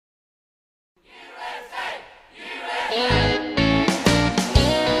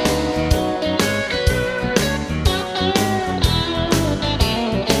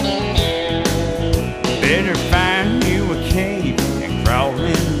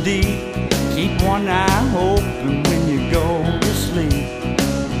one eye open when you go to sleep.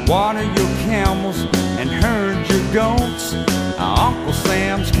 Water your camels and herd your goats. Uncle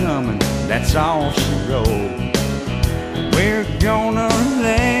Sam's coming, that's all she wrote. We're gonna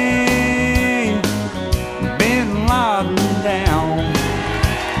lay Bin Laden down.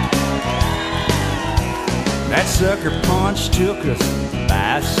 That sucker punch took us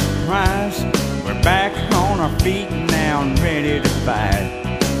by surprise. We're back on our feet now and ready to fight.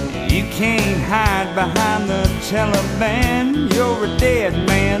 You can't hide behind the Taliban. You're a dead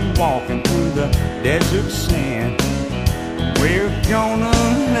man walking through the desert sand. We're gonna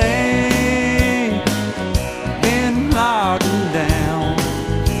lay Bin Laden down.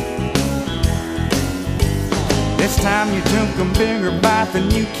 This time you took a bigger bite than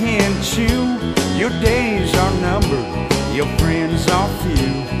you can chew. Your days are numbered, your friends are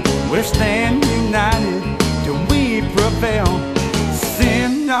few. We'll stand united till we prevail.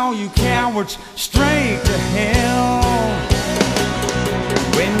 Send all you cowards straight to hell.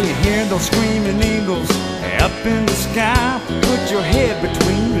 When you hear those screaming eagles up in the sky, put your head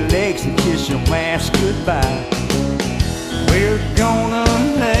between your legs and kiss your ass goodbye. We're gonna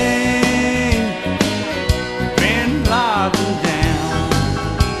lay Bin Laden down.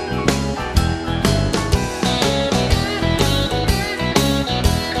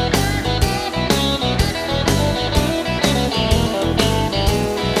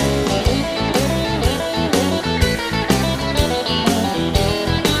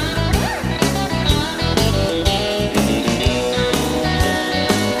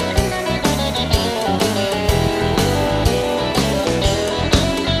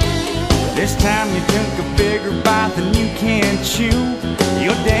 This time you took a bigger bite than you can chew.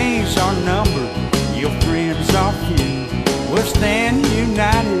 Your days are numbered, your friends are few. We'll stand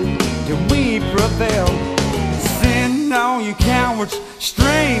united till we prevail. Send all you cowards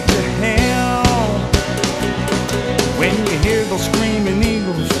straight to hell. When you hear those screaming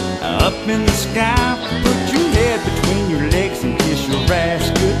eagles up in the sky, put your head between your legs and kiss your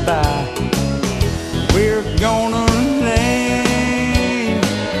ass goodbye. We're gonna lay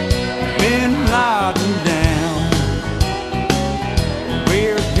Bin Laden down.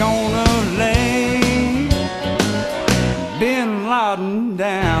 We're gonna lay Bin Laden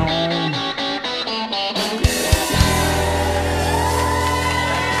down.